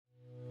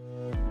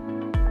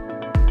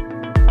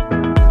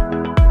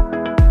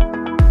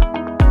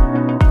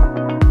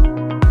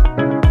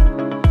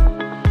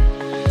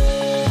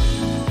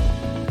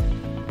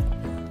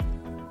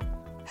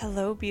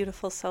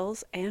beautiful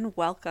souls, and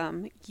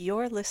welcome.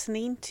 You're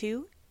listening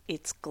to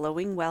It's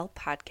Glowing Well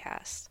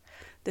podcast,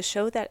 the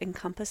show that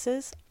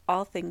encompasses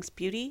all things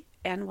beauty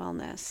and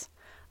wellness.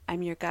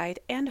 I'm your guide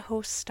and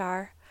host,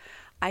 Star.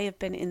 I have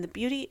been in the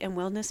beauty and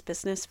wellness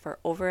business for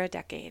over a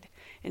decade,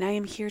 and I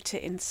am here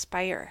to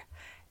inspire,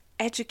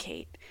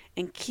 educate,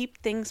 and keep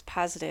things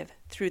positive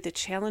through the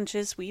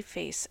challenges we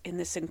face in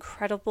this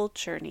incredible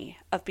journey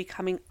of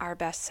becoming our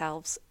best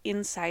selves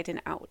inside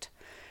and out.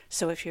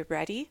 So if you're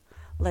ready,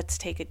 let's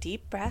take a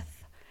deep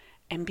breath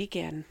and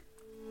begin.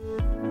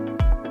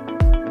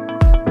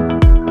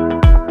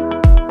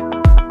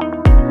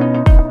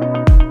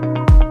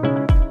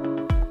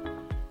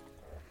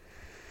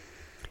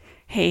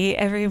 Hey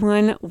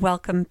everyone,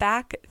 welcome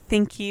back.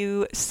 Thank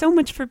you so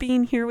much for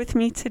being here with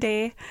me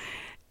today.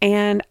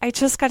 And I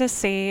just got to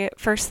say,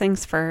 first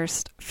things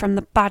first, from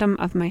the bottom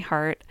of my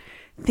heart,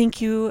 thank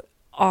you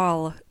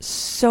all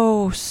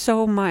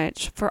so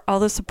much for all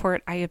the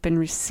support I have been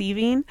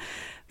receiving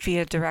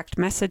via direct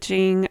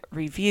messaging,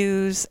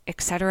 reviews,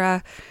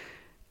 etc.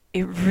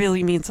 It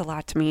really means a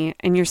lot to me,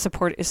 and your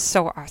support is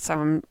so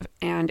awesome,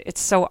 and it's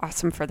so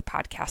awesome for the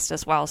podcast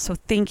as well. So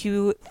thank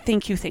you.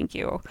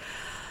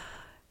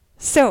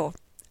 So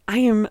I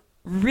am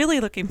really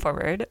looking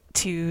forward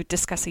to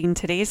discussing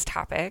today's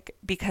topic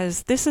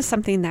because this is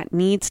something that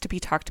needs to be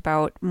talked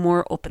about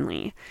more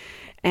openly.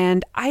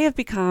 And I have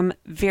become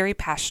very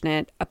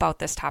passionate about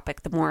this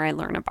topic the more I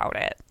learn about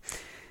it.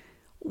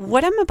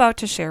 What I'm about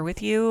to share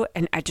with you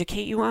and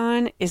educate you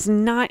on is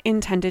not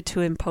intended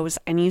to impose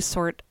any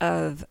sort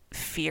of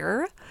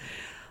fear,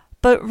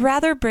 but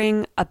rather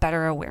bring a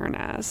better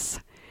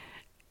awareness.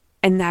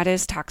 And that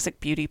is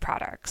toxic beauty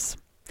products.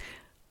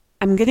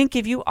 I'm going to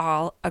give you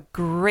all a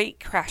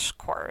great crash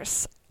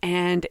course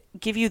and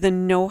give you the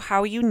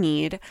know-how you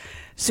need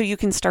so you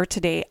can start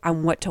today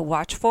on what to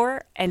watch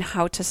for and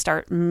how to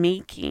start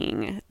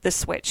making the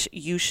switch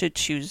you should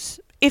choose,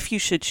 if you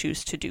should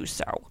choose to do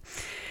so.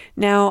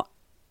 Now,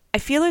 I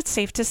feel it's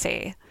safe to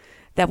say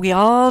that we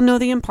all know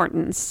the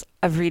importance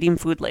of reading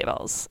food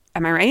labels.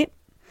 Am I right?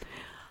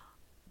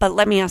 But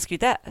let me ask you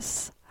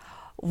this.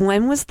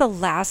 When was the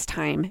last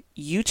time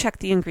you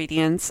checked the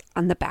ingredients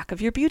on the back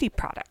of your beauty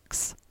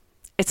products?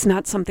 It's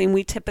not something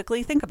we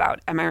typically think about,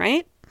 am I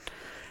right?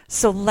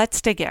 So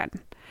let's dig in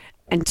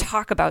and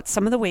talk about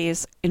some of the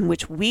ways in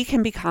which we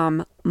can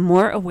become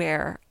more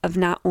aware of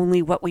not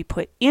only what we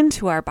put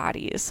into our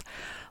bodies,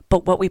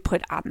 but what we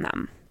put on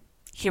them.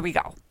 Here we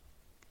go.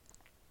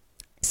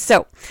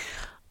 So,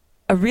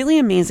 a really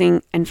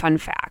amazing and fun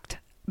fact.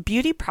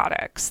 Beauty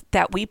products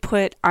that we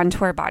put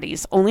onto our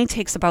bodies only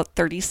takes about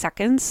 30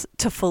 seconds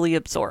to fully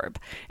absorb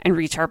and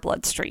reach our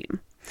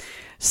bloodstream.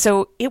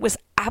 So it was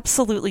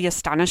absolutely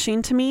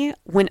astonishing to me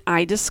when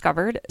I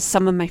discovered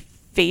some of my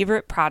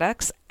favorite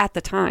products at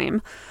the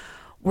time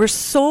were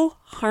so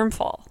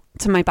harmful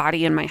to my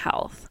body and my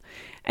health.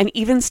 And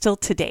even still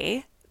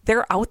today,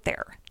 they're out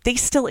there. They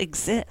still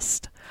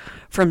exist.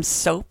 From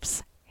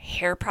soaps,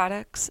 hair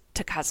products,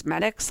 to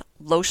cosmetics,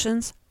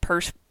 lotions,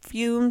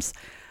 perfumes,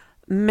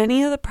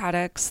 many of the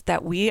products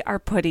that we are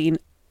putting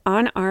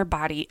on our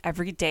body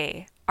every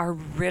day are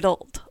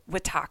riddled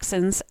with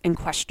toxins and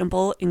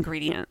questionable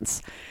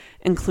ingredients,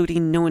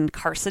 including known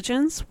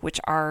carcinogens, which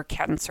are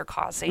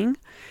cancer-causing.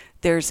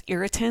 There's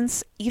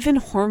irritants, even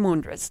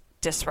hormone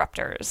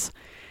disruptors.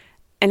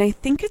 And I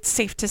think it's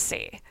safe to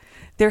say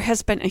there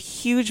has been a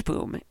huge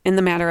boom in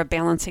the matter of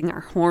balancing our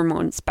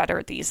hormones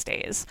better these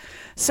days.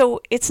 So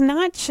it's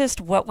not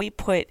just what we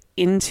put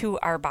into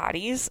our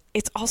bodies,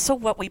 it's also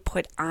what we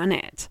put on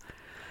it.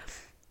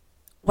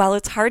 While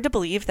it's hard to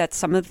believe that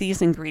some of these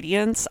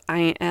ingredients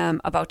I am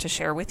about to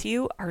share with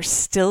you are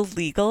still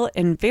legal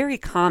and very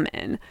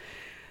common,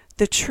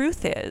 the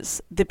truth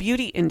is the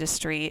beauty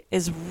industry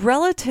is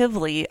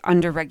relatively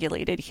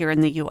underregulated here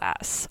in the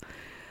US.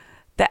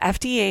 The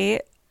FDA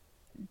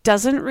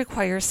doesn't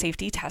require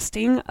safety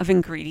testing of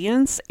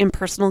ingredients in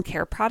personal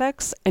care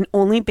products and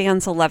only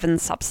bans 11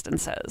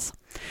 substances,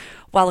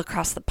 while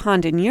across the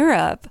pond in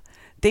Europe,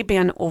 they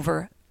ban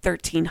over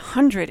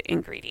 1,300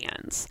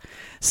 ingredients.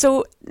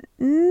 So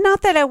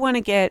not that I want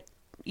to get,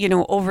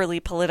 overly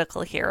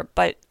political here,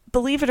 but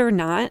believe it or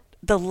not,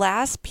 the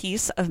last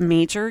piece of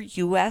major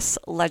U.S.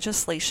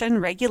 legislation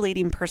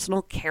regulating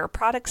personal care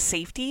product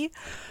safety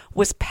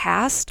was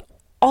passed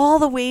all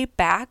the way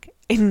back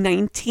in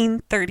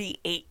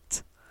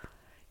 1938.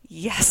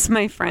 Yes,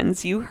 my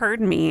friends, you heard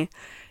me.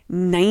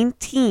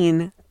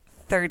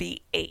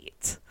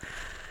 1938.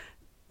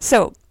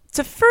 So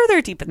to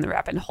further deepen the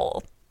rabbit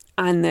hole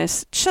on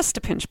this just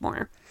a pinch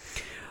more,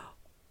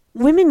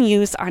 women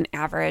use on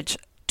average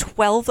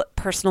 12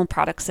 personal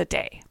products a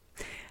day.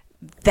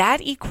 That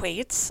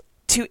equates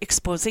to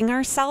exposing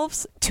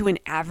ourselves to an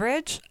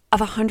average of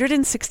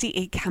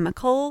 168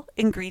 chemical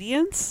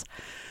ingredients.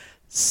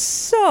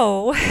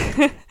 So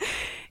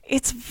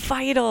it's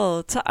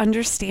vital to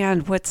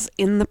understand what's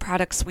in the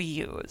products we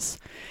use.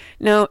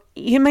 Now,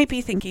 you might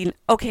be thinking,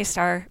 okay,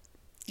 Star,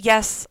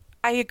 yes,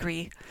 I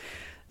agree.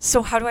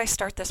 So how do I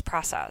start this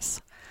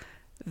process?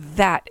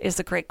 That is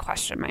a great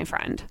question, my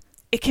friend.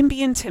 it can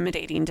be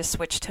intimidating to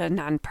switch to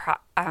non-toxic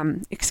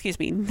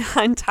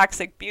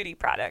beauty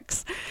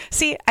products.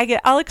 See, I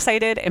get all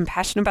excited and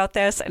passionate about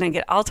this, and I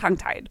get all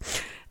tongue-tied.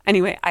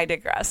 Anyway, I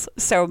digress.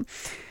 So,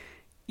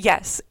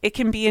 yes, it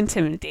can be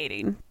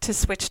intimidating to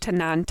switch to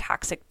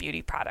non-toxic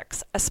beauty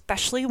products,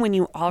 especially when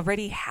you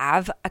already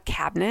have a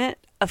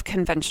cabinet of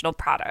conventional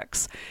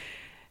products.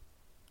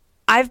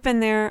 I've been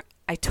there.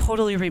 I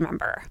totally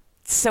remember.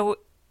 So,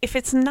 if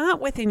it's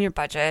not within your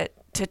budget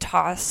to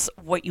toss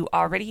what you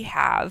already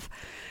have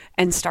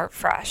and start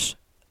fresh,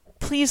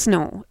 please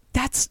know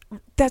that's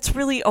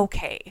really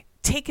okay.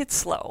 Take it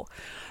slow.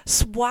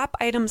 Swap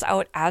items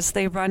out as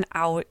they run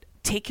out.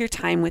 Take your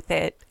time with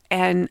it.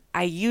 And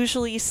I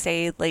usually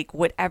say, like,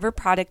 whatever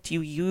product you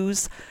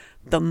use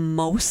the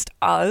most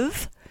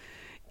of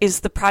is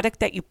the product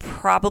that you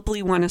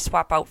probably want to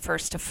swap out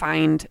first to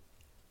find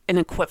an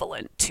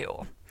equivalent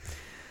to.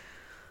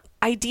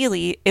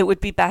 Ideally, it would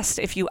be best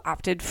if you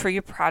opted for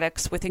your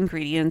products with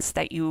ingredients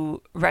that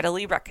you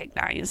readily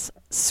recognize,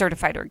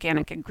 certified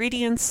organic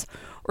ingredients,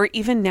 or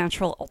even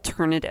natural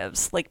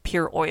alternatives like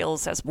pure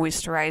oils as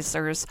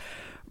moisturizers,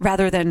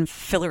 rather than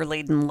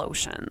filler-laden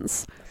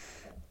lotions.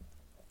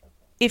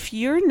 If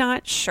you're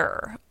not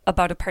sure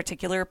about a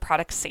particular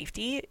product's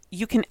safety,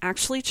 you can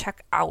actually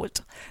check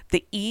out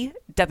the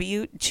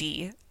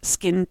EWG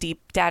Skin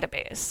Deep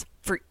database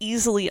for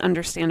easily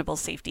understandable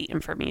safety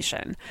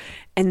information.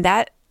 And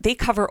that they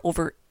cover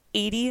over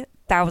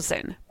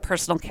 80,000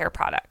 personal care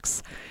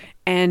products.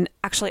 And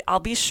actually, I'll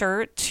be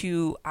sure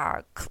to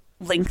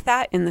link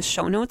that in the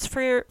show notes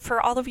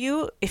for all of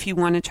you if you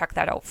want to check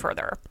that out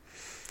further.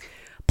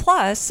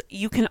 Plus,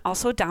 you can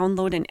also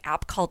download an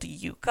app called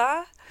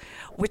Yuka,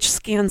 which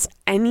scans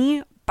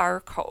any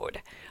barcode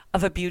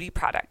of a beauty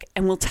product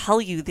and will tell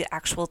you the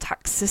actual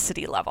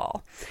toxicity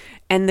level.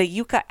 And the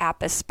Yuka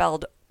app is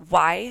spelled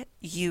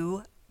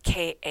YUKA.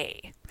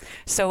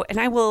 So, and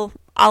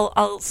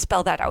I'll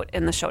spell that out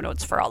in the show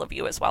notes for all of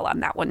you as well on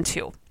that one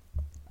too.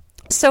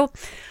 So,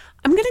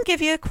 I'm going to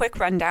give you a quick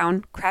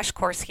rundown, crash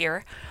course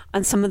here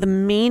on some of the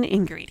main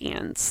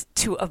ingredients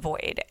to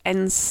avoid.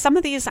 And some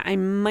of these I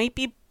might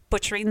be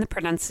butchering the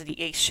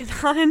pronunciation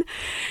on,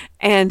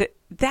 and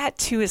that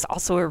too is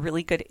also a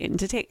really good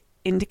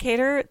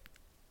indicator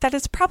that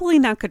it's probably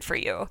not good for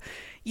you.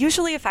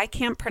 Usually if I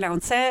can't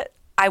pronounce it,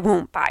 I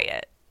won't buy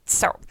it.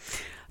 So,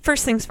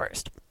 first things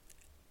first.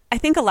 I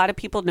think a lot of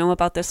people know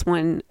about this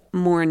one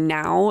more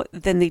now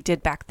than they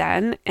did back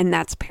then, and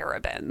that's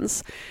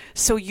parabens.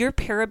 So your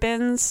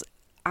parabens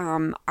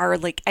are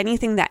like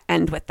anything that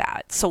end with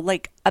that. So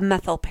like a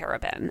methyl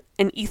paraben,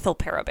 an ethyl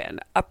paraben,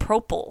 a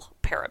propyl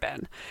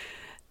paraben.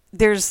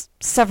 There's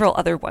several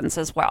other ones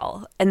as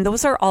well, and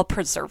those are all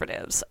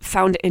preservatives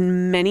found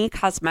in many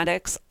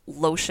cosmetics,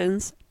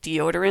 lotions,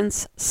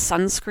 deodorants,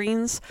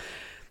 sunscreens.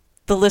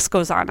 The list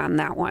goes on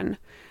that one.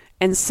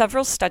 And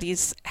several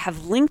studies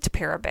have linked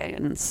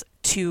parabens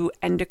to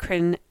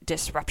endocrine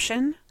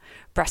disruption,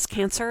 breast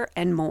cancer,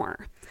 and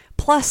more.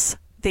 Plus,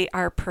 they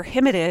are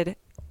prohibited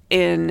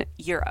in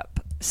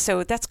Europe.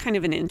 So that's kind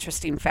of an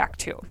interesting fact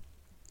too.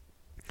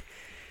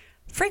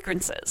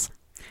 Fragrances.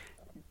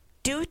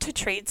 Due to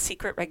trade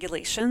secret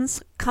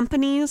regulations,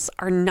 companies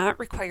are not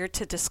required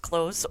to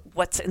disclose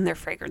what's in their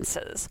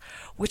fragrances,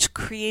 which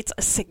creates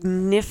a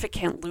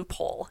significant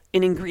loophole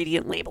in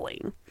ingredient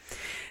labeling.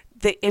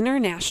 The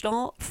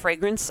International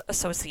Fragrance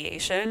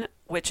Association,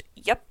 which,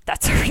 yep,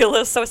 that's a real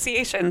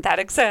association that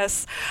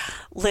exists,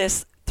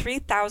 lists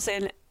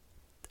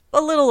a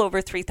little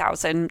over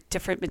 3,000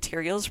 different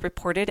materials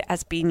reported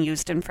as being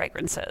used in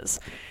fragrances.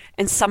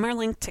 And some are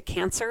linked to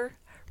cancer,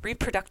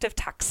 reproductive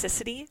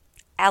toxicity,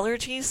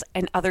 allergies,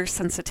 and other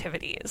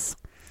sensitivities.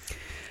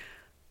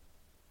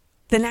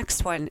 The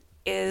next one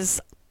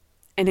is,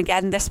 and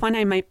again, this one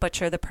I might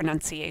butcher the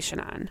pronunciation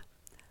on,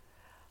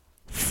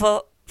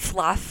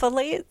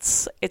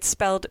 phthalates. It's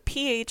spelled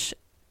PHTHALATES.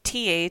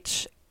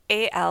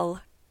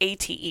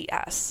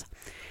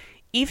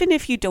 Even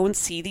if you don't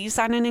see these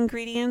on an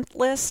ingredient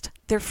list,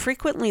 they're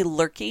frequently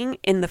lurking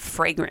in the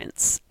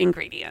fragrance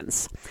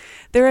ingredients.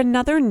 They're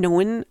another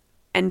known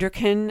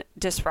endocrine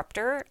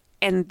disruptor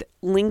and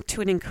linked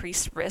to an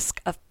increased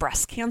risk of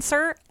breast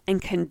cancer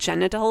and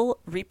congenital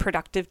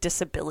reproductive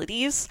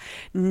disabilities,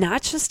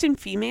 not just in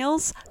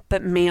females,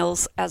 but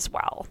males as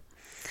well.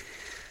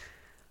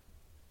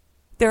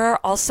 There are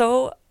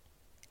also,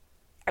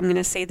 I'm going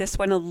to say this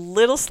one a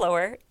little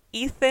slower,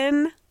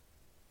 ethylamine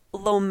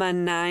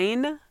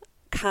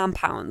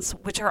compounds,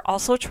 which are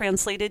also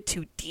translated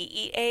to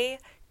DEA,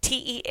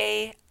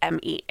 TEA,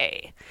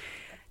 MEA.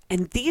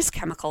 And these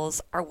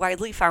chemicals are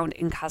widely found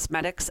in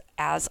cosmetics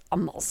as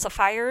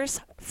emulsifiers,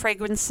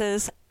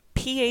 fragrances,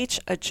 pH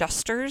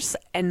adjusters,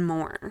 and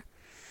more.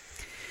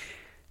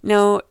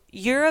 Now,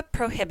 Europe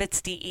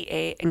prohibits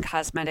DEA in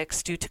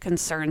cosmetics due to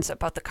concerns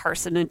about the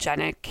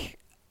carcinogenic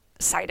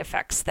side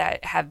effects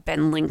that have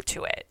been linked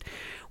to it,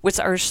 which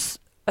are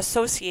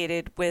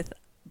associated with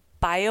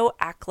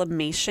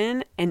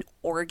bioacclimation and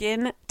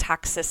organ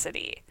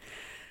toxicity.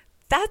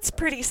 That's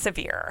pretty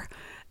severe.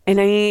 And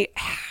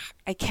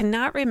I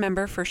cannot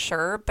remember for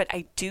sure, but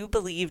I do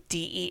believe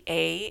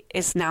DEA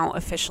is now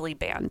officially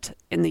banned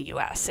in the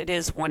US. It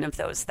is one of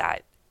those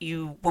that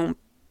you won't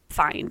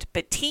find,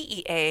 but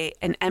TEA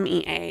and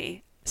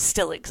MEA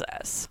still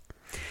exists.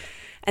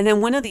 And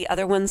then one of the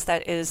other ones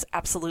that is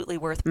absolutely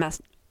worth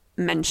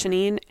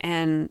mentioning,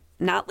 and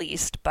not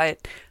least,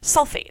 but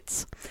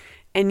sulfates.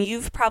 And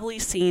you've probably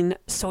seen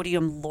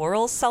sodium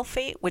lauryl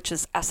sulfate, which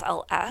is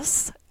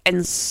SLS,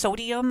 and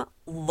sodium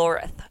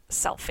laureth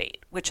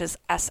sulfate, which is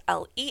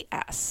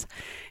SLES,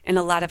 in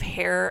a lot of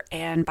hair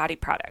and body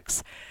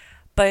products.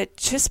 But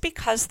just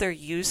because they're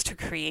used to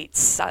create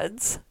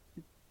suds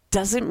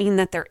doesn't mean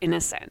that they're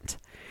innocent.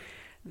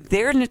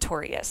 They're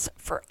notorious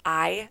for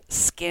eye,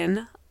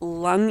 skin,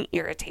 lung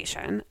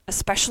irritation,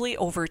 especially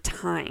over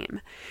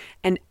time.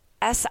 And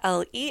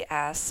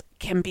SLES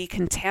can be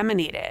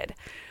contaminated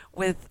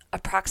with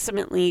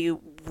approximately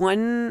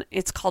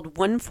it's called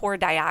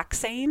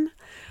 1,4-dioxane,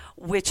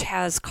 which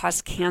has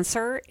caused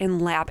cancer in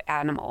lab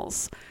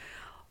animals.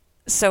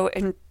 So,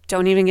 and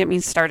don't even get me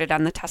started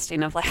on the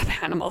testing of lab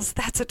animals.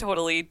 That's a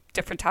totally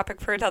different topic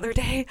for another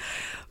day.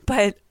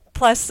 But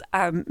plus,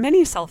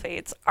 many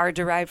sulfates are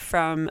derived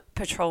from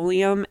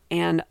petroleum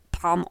and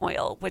palm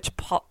oil, which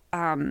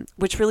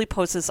really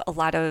poses a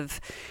lot of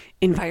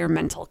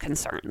environmental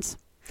concerns.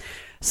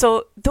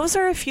 So those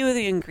are a few of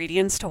the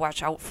ingredients to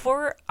watch out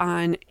for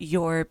on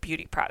your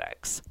beauty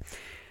products.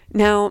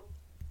 Now,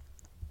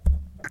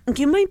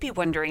 you might be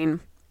wondering,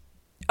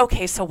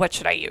 okay, so what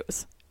should I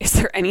use? Is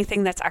there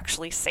anything that's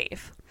actually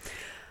safe?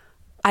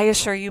 I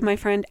assure you, my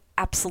friend,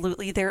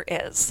 absolutely there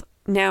is.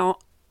 Now,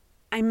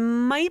 I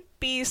might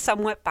be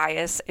somewhat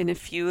biased in a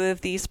few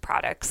of these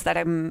products that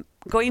I'm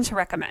going to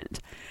recommend,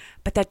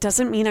 but that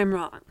doesn't mean I'm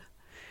wrong.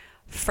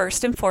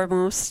 First and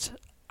foremost,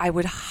 I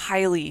would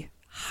highly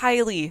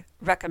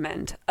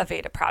recommend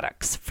Aveda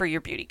products for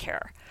your beauty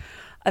care.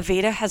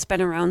 Aveda has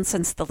been around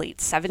since the late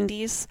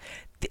 70s,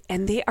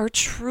 and they are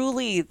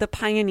truly the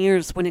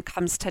pioneers when it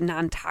comes to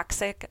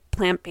non-toxic,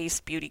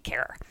 plant-based beauty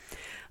care.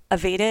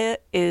 Aveda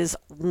is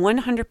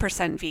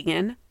 100%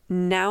 vegan,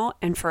 now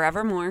and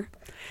forevermore,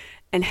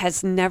 and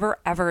has never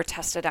ever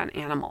tested on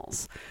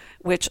animals,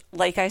 which,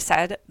 like I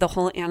said, the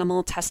whole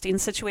animal testing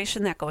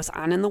situation that goes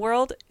on in the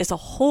world is a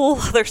whole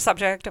other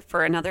subject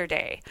for another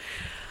day.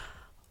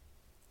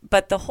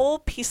 But the whole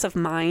peace of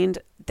mind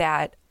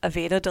that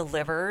Aveda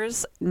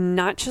delivers,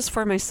 not just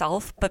for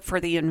myself, but for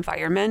the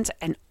environment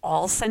and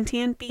all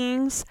sentient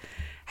beings,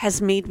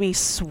 has made me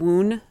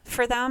swoon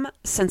for them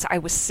since I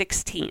was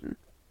 16.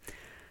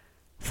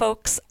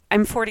 Folks,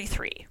 I'm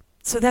 43,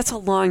 so that's a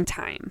long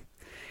time.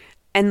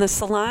 And the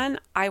salon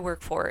I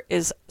work for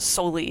is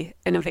solely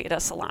an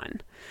Aveda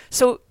salon.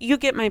 So you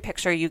get my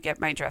picture, you get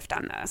my drift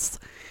on this.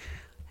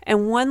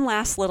 And one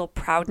last little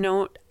proud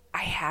note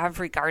I have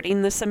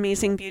regarding this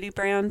amazing beauty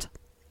brand.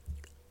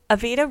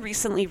 Aveda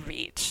recently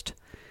reached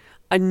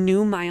a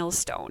new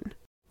milestone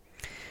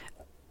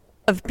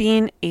of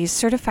being a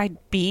certified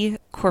B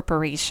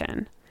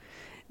Corporation.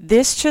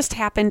 This just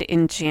happened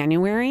in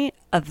January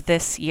of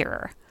this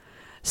year.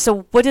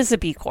 So what is a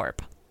B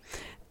Corp?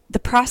 The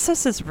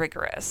process is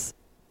rigorous.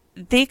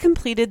 They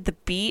completed the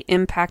B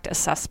Impact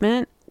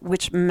Assessment,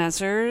 which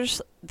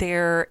measures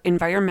their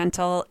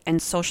environmental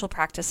and social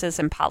practices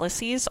and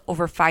policies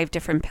over 5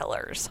 different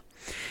pillars.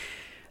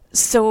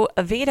 So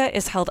Aveda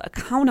is held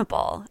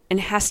accountable and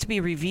has to be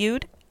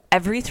reviewed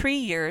every 3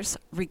 years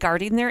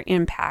regarding their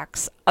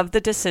impacts of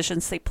the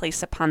decisions they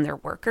place upon their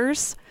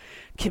workers,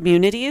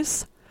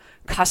 communities,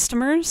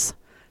 customers,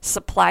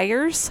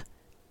 suppliers,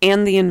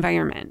 and the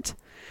environment.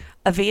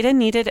 Aveda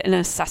needed an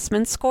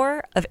assessment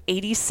score of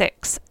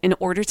 86 in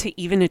order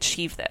to even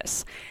achieve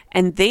this,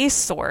 and they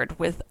soared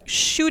with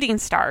shooting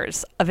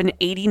stars of an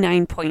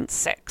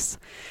 89.6.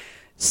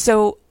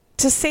 So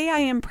to say I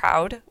am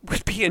proud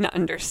would be an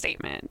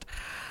understatement.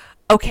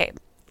 Okay,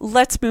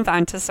 let's move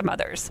on to some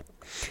others.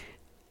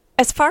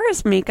 As far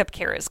as makeup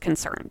care is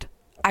concerned,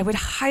 I would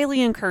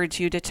highly encourage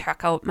you to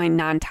check out my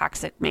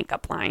non-toxic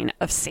makeup line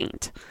of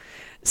Saint.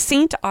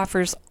 Saint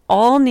offers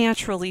all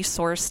naturally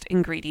sourced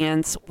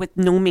ingredients with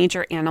no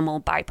major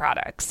animal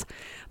byproducts.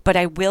 But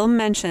I will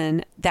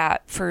mention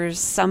that for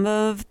some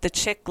of the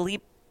chick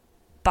lip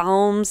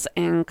balms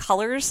and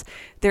colors,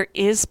 there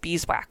is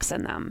beeswax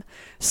in them.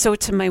 So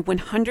to my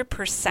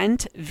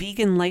 100%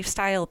 vegan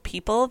lifestyle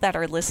people that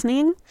are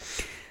listening,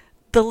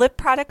 the lip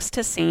products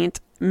to Saint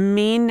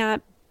may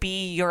not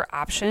be your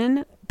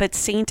option, but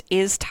Saint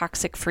is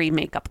toxic-free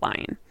makeup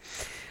line.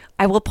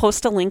 I will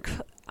post a link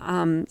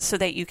so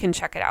that you can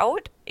check it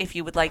out if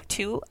you would like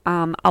to.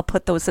 I'll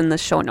put those in the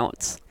show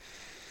notes.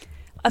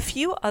 A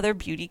few other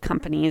beauty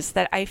companies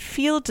that I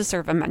feel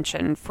deserve a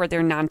mention for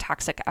their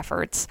non-toxic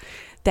efforts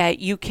that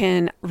you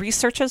can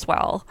research as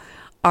well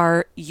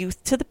are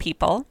Youth to the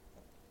People,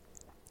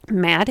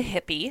 Mad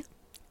Hippie,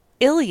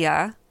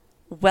 Ilia,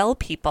 Well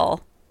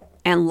People,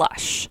 and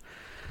Lush.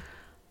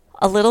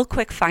 A little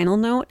quick final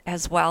note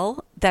as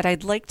well that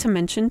I'd like to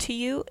mention to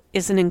you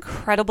is an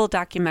incredible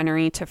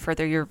documentary to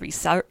further your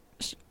research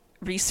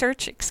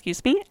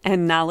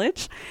and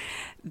knowledge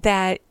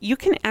that you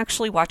can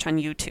actually watch on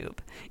YouTube.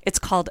 It's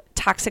called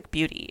Toxic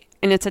Beauty,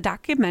 and it's a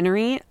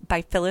documentary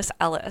by Phyllis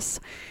Ellis.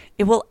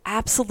 It will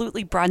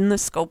absolutely broaden the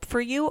scope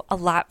for you a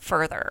lot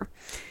further.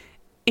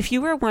 If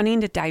you are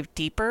wanting to dive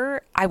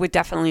deeper, I would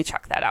definitely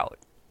check that out.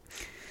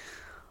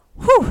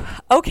 Whew,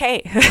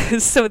 okay,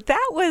 so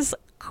that was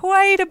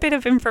quite a bit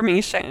of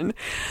information.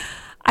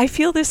 I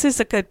feel this is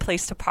a good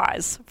place to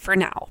pause for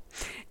now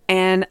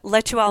and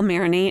let you all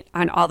marinate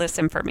on all this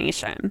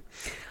information.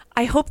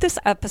 I hope this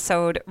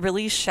episode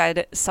really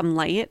shed some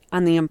light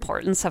on the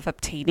importance of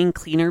obtaining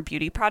cleaner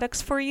beauty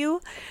products for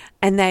you,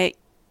 and that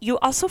you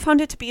also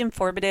found it to be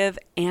informative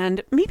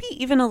and maybe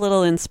even a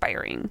little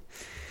inspiring.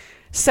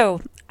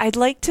 So I'd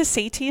like to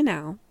say to you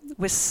now,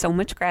 with so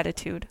much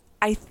gratitude,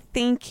 I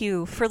thank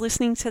you for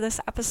listening to this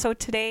episode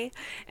today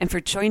and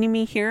for joining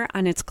me here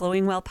on It's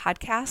Glowing Well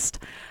podcast.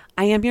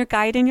 I am your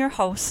guide and your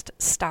host,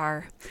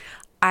 Star.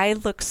 I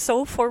look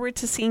so forward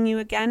to seeing you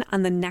again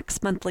on the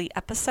next monthly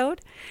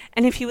episode.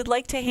 And if you would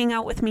like to hang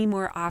out with me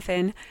more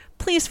often,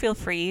 please feel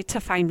free to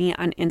find me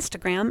on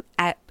Instagram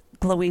at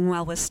Glowing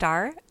Well with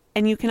Star.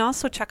 And you can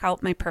also check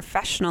out my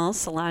professional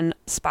salon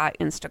spa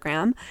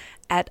Instagram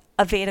at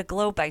Aveda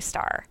Glow by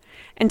Star.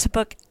 And to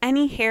book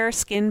any hair,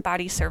 skin,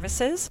 body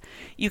services,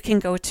 you can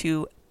go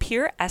to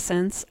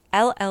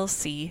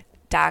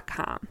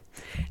pureessencellc.com.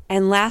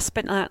 And last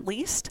but not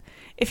least,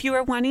 if you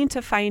are wanting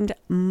to find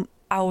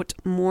out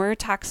more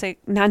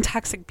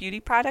non-toxic beauty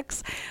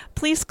products,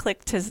 please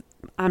click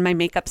on my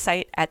makeup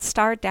site at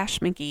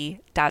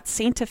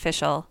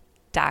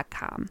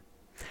star-mcgee.saintofficial.com.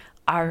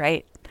 All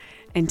right,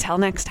 until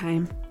next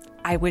time,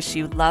 I wish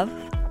you love,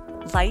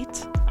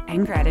 light,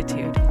 and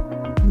gratitude.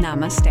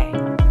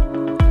 Namaste.